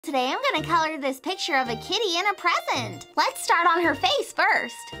Today I'm gonna color this picture of a kitty and a present. Let's start on her face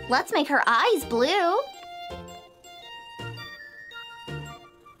first. Let's make her eyes blue.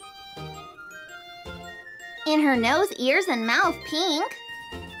 And her nose, ears, and mouth pink.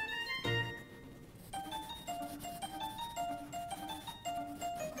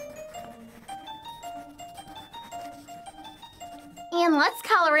 And let's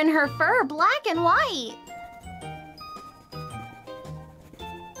color in her fur black and white.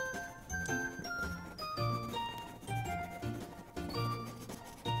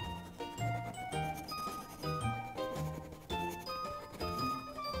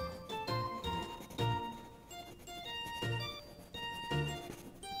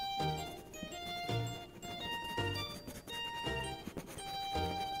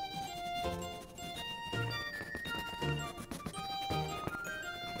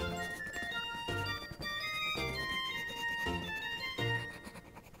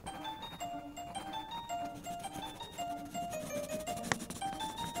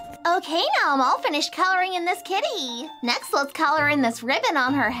 Okay, now I'm all finished coloring in this kitty. Next, let's color in this ribbon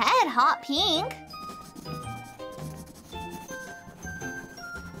on her head, hot pink.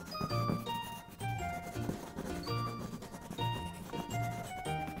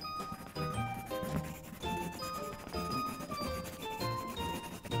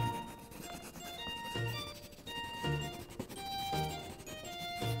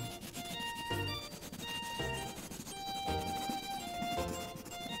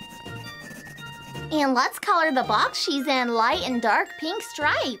 And let's color the box she's in light and dark pink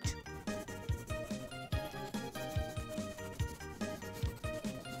striped.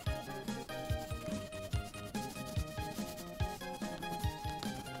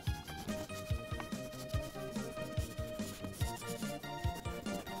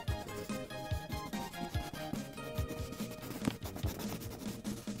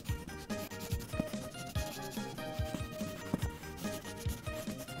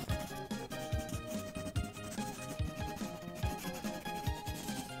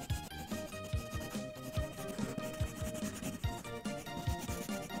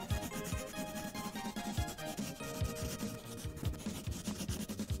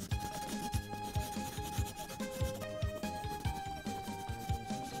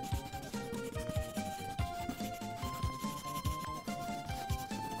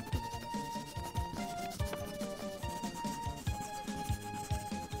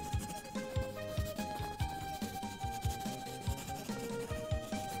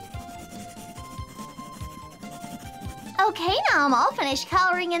 Okay, now I'm all finished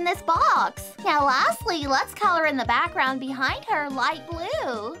coloring in this box. Now lastly, let's color in the background behind her light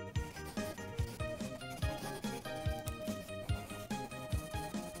blue.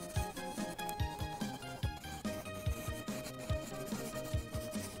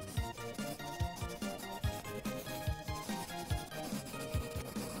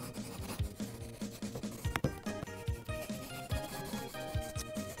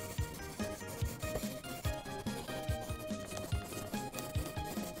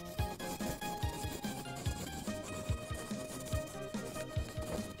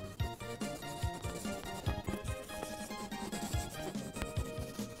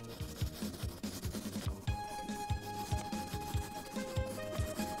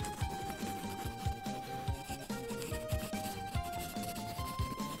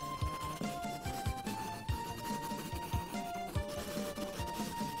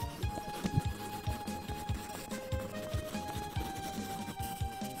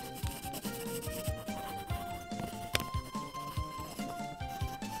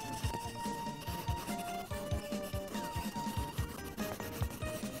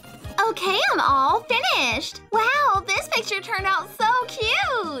 Okay, I'm all finished. Wow, this picture turned out so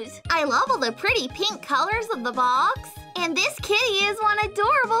cute. I love all the pretty pink colors of the box. And this kitty is one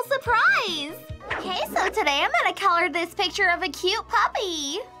adorable surprise. Okay, so today I'm gonna color this picture of a cute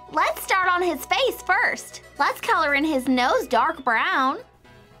puppy. Let's start on his face first. Let's color in his nose dark brown.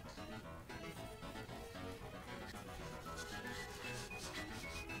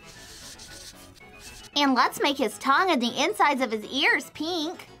 And let's make his tongue and the insides of his ears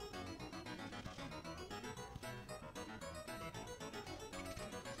pink.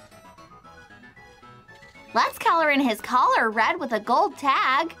 Let's color in his collar red with a gold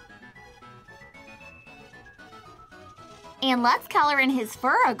tag. And let's color in his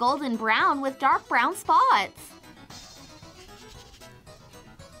fur a golden brown with dark brown spots.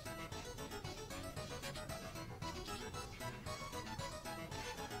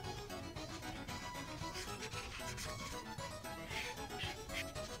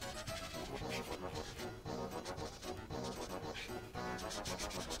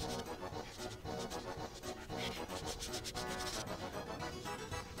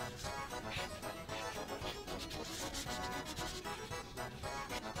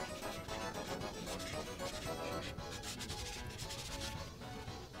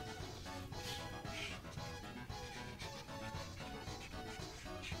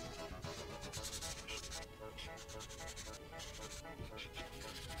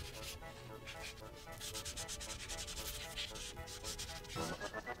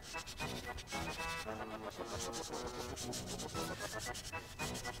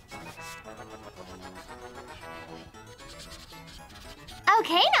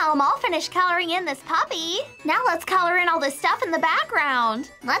 Okay, now I'm all finished coloring in this puppy. Now let's color in all this stuff in the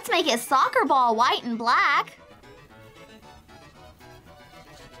background. Let's make his soccer ball white and black.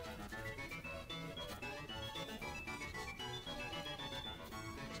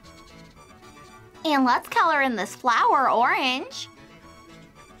 And let's color in this flower orange.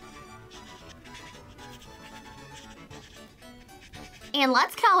 And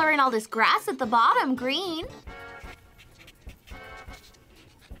let's color in all this grass at the bottom green.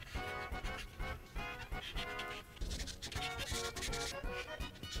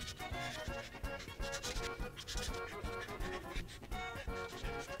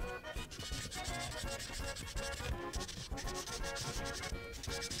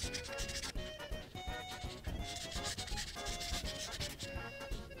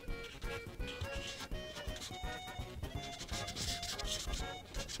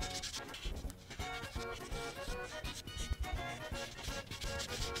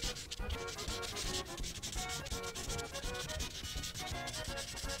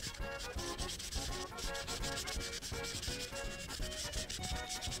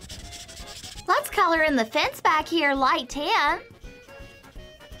 Let's color in the fence back here light tan.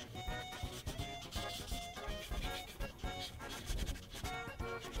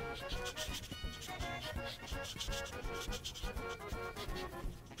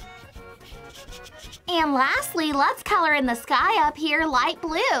 And lastly, let's color in the sky up here light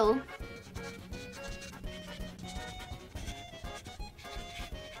blue.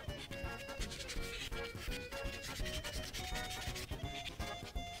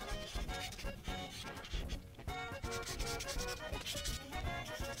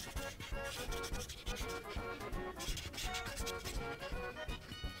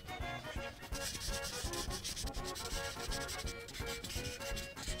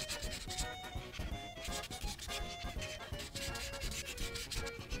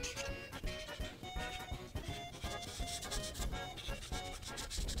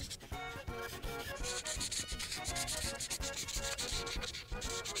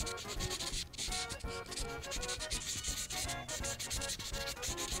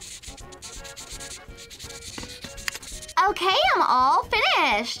 Okay, I'm all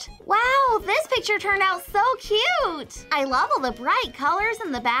finished. Wow, this picture turned out so cute. I love all the bright colors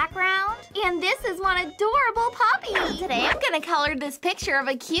in the background. And this is one adorable puppy. Today I'm gonna color this picture of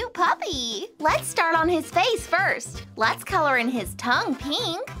a cute puppy. Let's start on his face first. Let's color in his tongue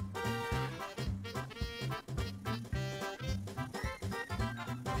pink.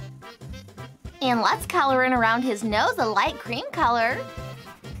 And let's color in around his nose a light cream color.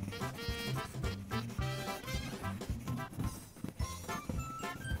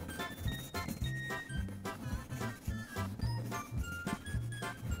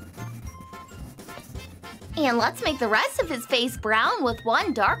 And let's make the rest of his face brown with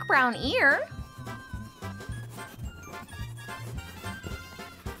one dark brown ear.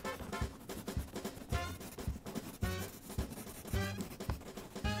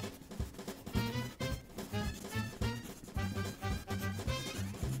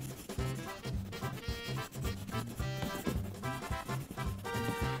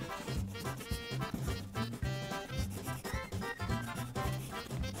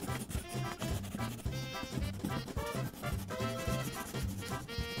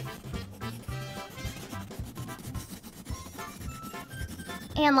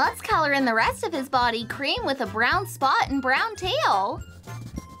 And let's color in the rest of his body cream with a brown spot and brown tail.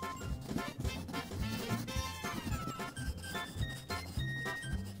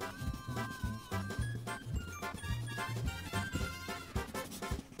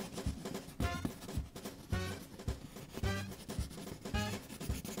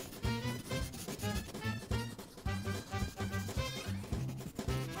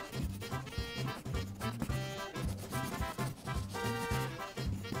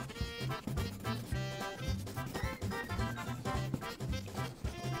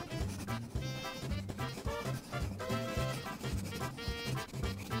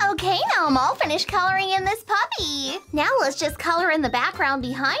 Okay, now I'm all finished coloring in this puppy. Now let's just color in the background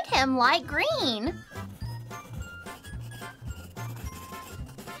behind him light green.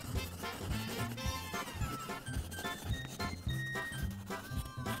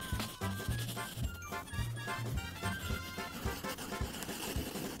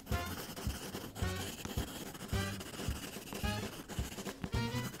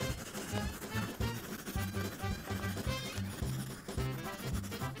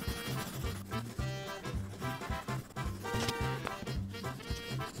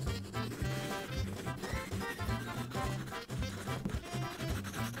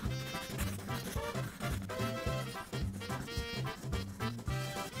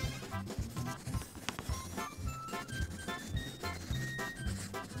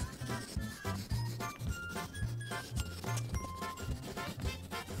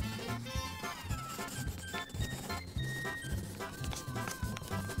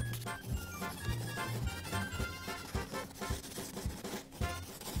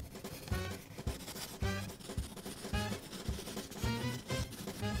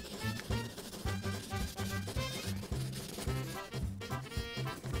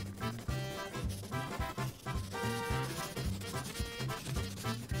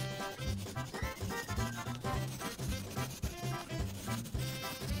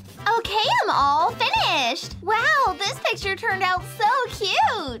 Okay, I'm all finished. Wow, this picture turned out so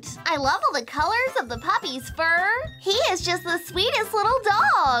cute. I love all the colors of the puppy's fur. He is just the sweetest little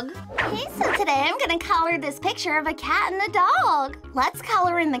dog. Okay, so today I'm gonna color this picture of a cat and a dog. Let's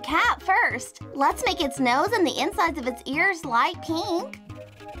color in the cat first. Let's make its nose and the insides of its ears light pink.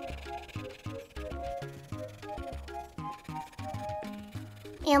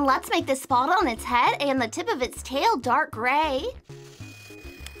 And let's make the spot on its head and the tip of its tail dark gray.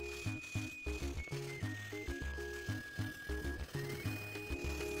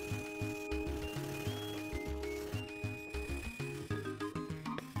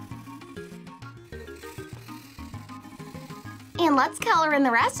 And let's color in the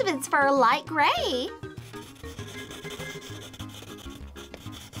rest of its fur light gray.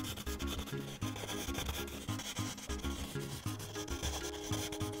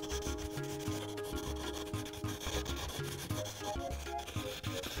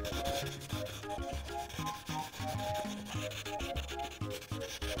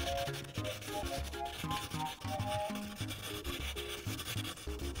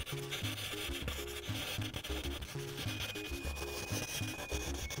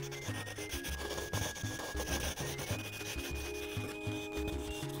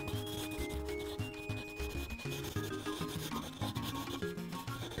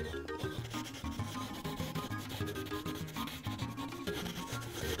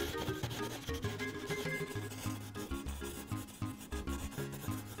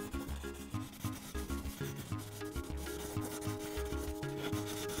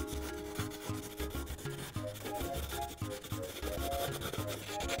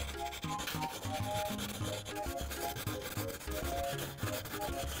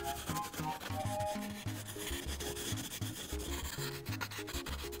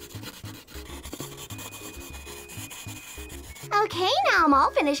 Okay, now I'm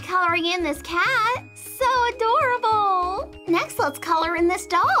all finished coloring in this cat. So adorable! Next, let's color in this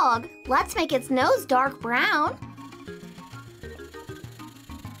dog. Let's make its nose dark brown.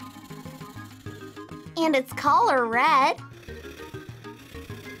 And its collar red.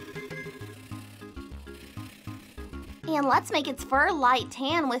 And let's make its fur light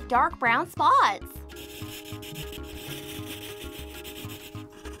tan with dark brown spots.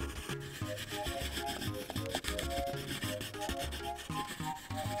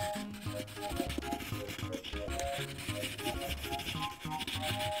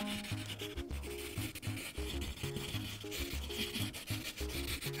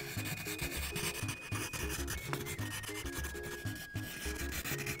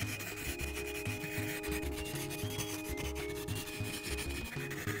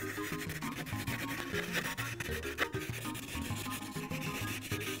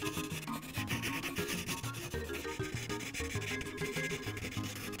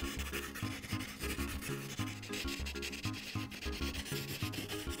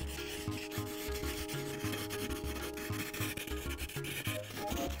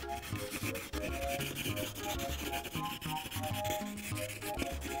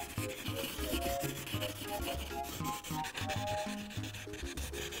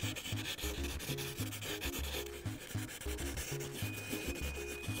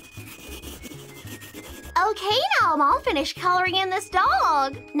 Okay, now I'm all finished coloring in this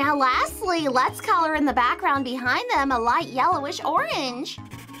dog. Now lastly, let's color in the background behind them a light yellowish orange.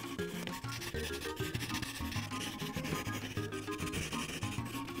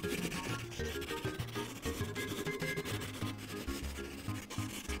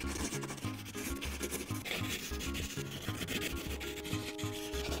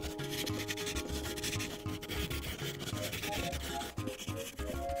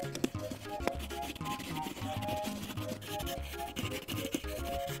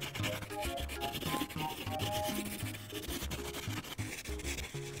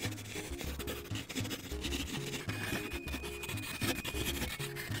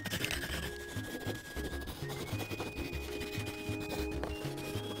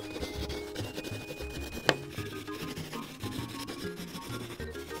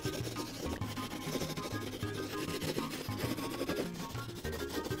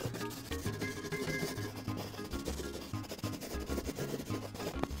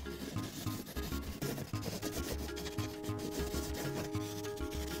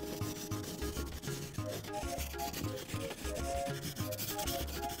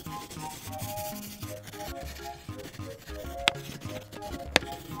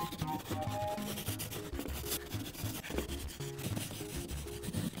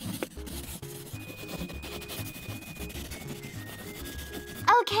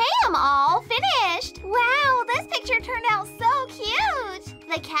 Okay, I'm all finished. Wow, this picture turned out so cute.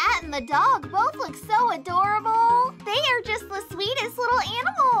 The cat and the dog both look so adorable. They are just the sweetest little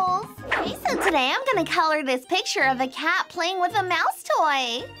animals. Okay, so today I'm gonna color this picture of a cat playing with a mouse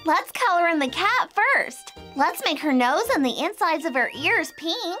toy. Let's color in the cat first. Let's make her nose and the insides of her ears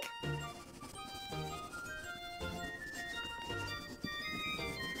pink.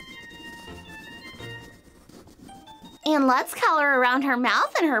 And let's color around her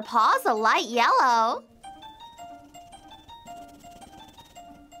mouth and her paws a light yellow.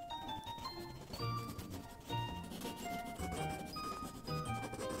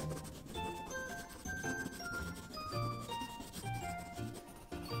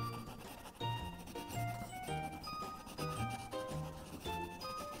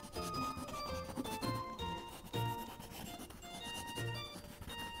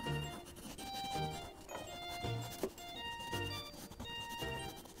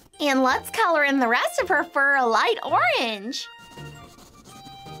 And let's color in the rest of her fur a light orange.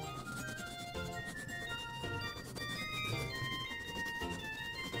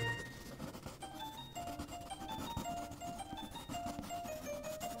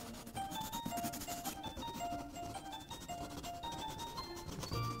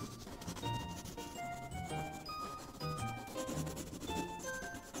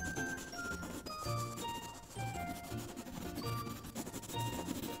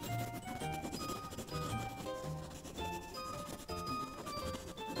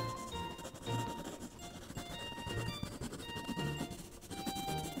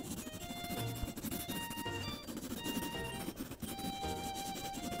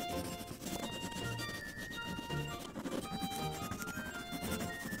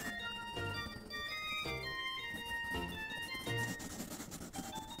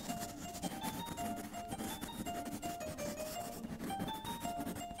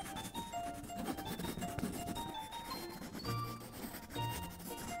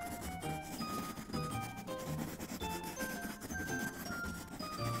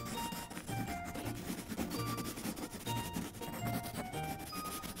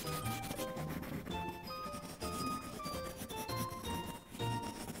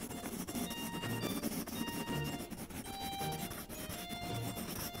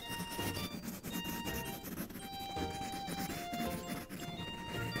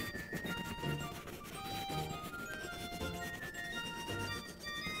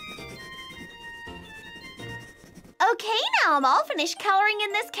 Okay, now I'm all finished coloring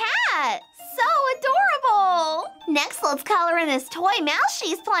in this cat. So adorable! Next, let's color in this toy mouse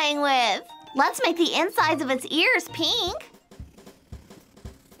she's playing with. Let's make the insides of its ears pink.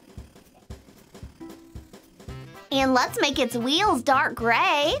 And let's make its wheels dark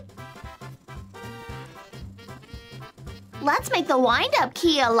gray. Let's make the wind-up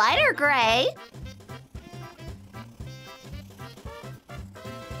key a lighter gray.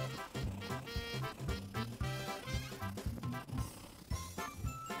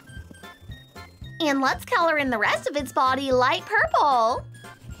 And let's color in the rest of its body light purple.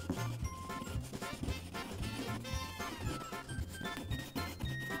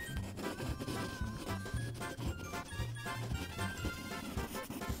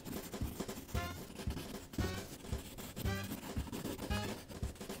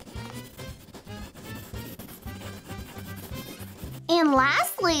 And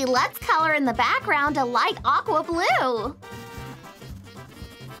lastly, let's color in the background a light aqua blue.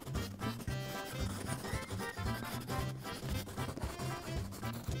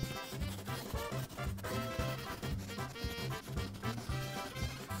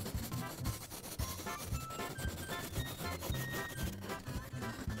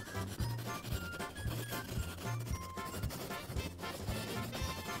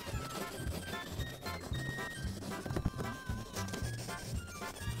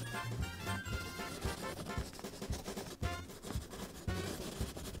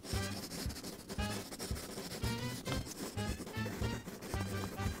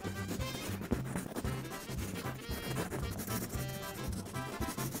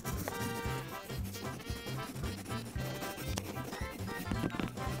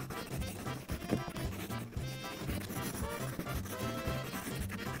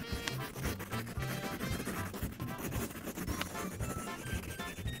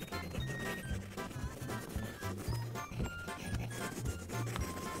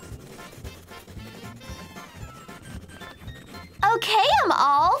 Okay, I'm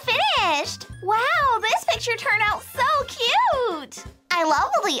all finished! Wow, this picture turned out so cute! I love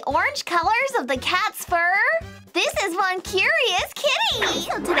all the orange colors of the cat's fur. This is one curious kitty!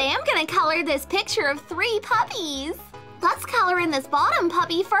 So today I'm gonna color this picture of 3 puppies. Let's color in this bottom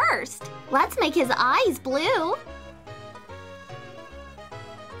puppy first. Let's make his eyes blue.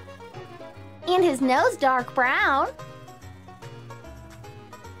 And his nose dark brown.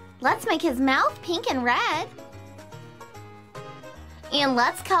 Let's make his mouth pink and red. And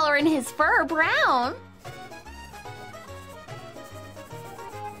let's color in his fur brown.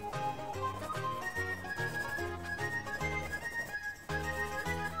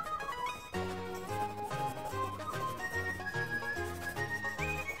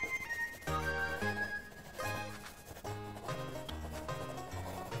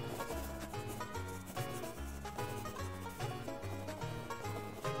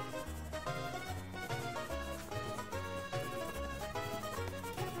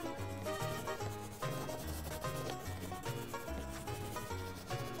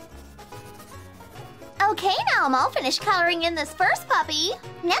 Okay, now I'm all finished coloring in this first puppy.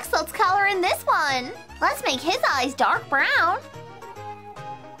 Next, let's color in this one. Let's make his eyes dark brown.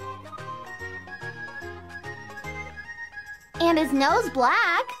 And his nose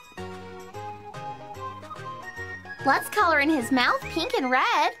black. Let's color in his mouth pink and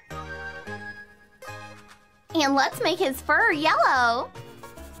red. And let's make his fur yellow.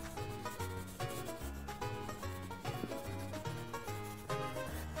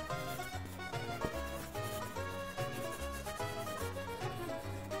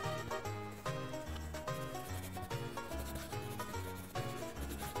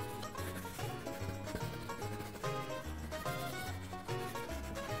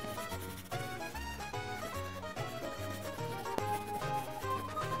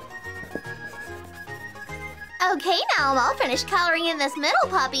 Okay, now I'm all finished coloring in this middle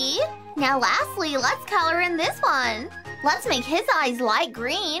puppy. Now lastly, let's color in this one. Let's make his eyes light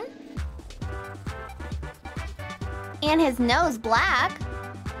green. And his nose black.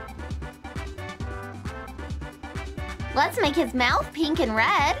 Let's make his mouth pink and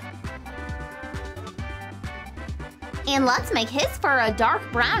red. And let's make his fur a dark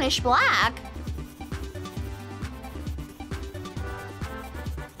brownish black.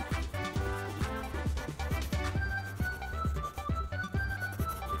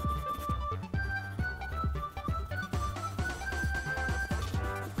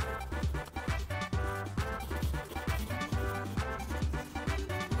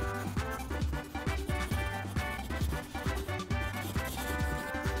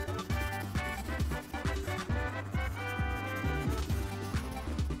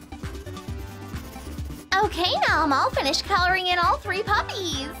 Okay, now I'm all finished coloring in all three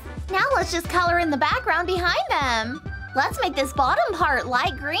puppies. Now let's just color in the background behind them. Let's make this bottom part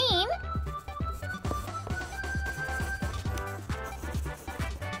light green.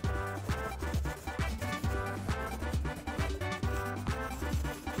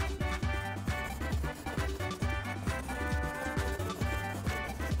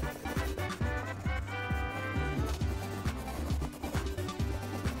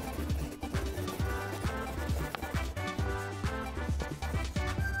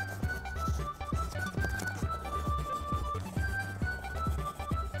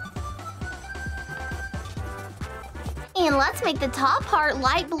 And let's make the top part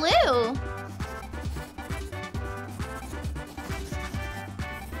light blue.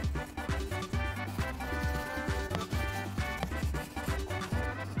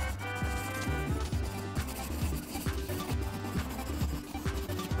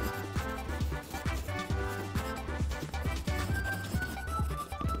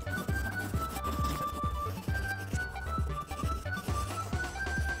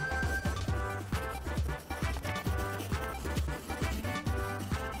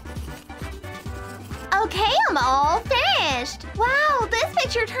 Okay, I'm all finished! Wow, this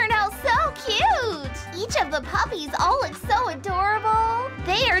picture turned out so cute! Each of the puppies all look so adorable!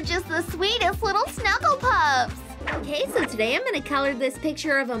 They are just the sweetest little snuggle pups! Okay, so today I'm going to color this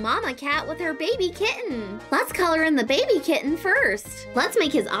picture of a mama cat with her baby kitten. Let's color in the baby kitten first. Let's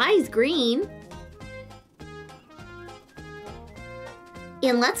make his eyes green.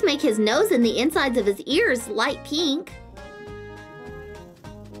 And let's make his nose and the insides of his ears light pink.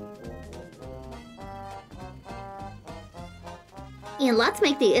 And let's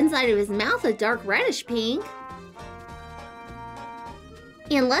make the inside of his mouth a dark reddish pink.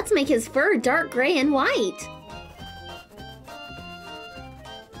 And let's make his fur dark gray and white.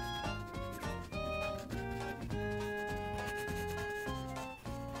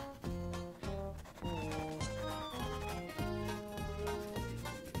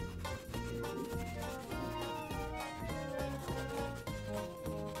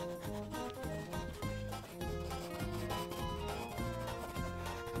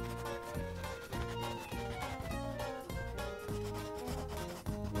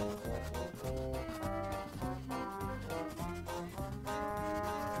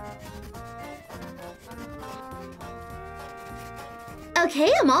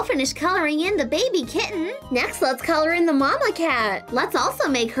 Okay, I'm all finished coloring in the baby kitten. Next, let's color in the mama cat. Let's also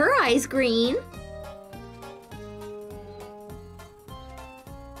make her eyes green.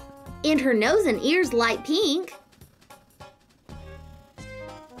 And her nose and ears light pink.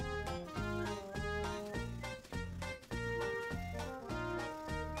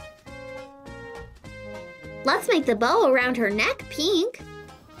 Let's make the bow around her neck pink.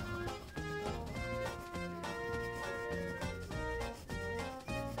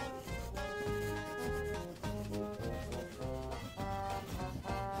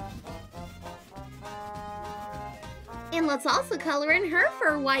 And let's also color in her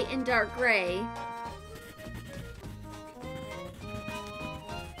fur white and dark gray.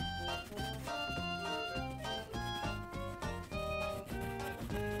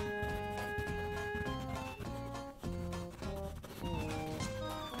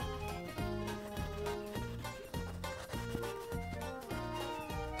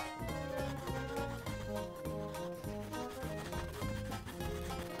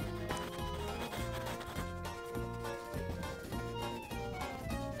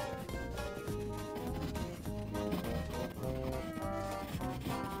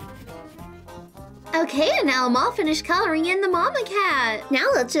 Okay, and now I'm all finished coloring in the mama cat. Now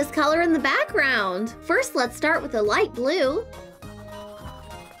let's just color in the background. First, let's start with a light blue.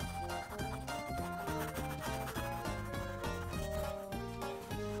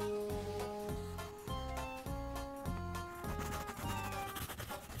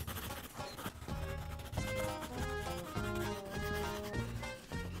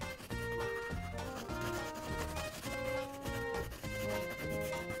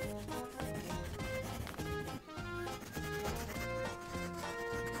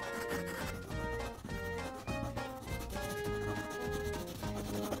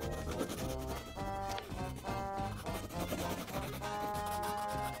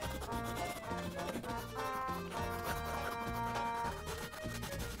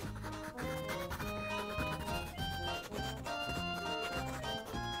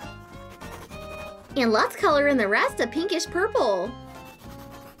 And let's color in the rest a pinkish purple.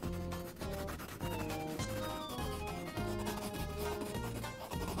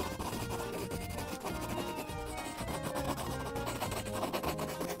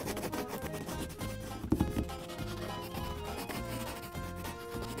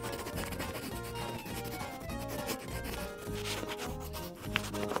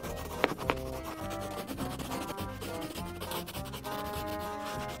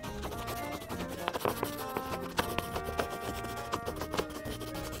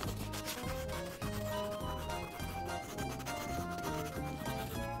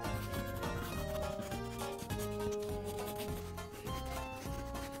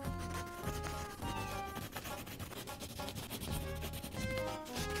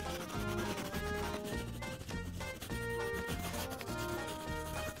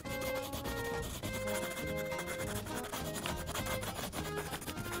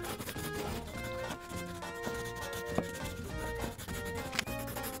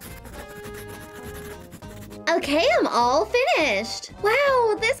 Okay, I'm all finished.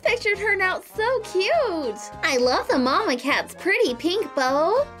 Wow, this picture turned out so cute. I love the mama cat's pretty pink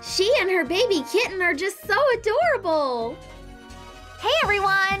bow. She and her baby kitten are just so adorable. Hey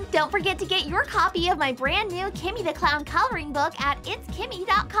everyone! Don't forget to get your copy of my brand new Kimmi the Clown coloring book at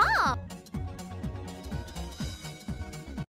itskimmi.com.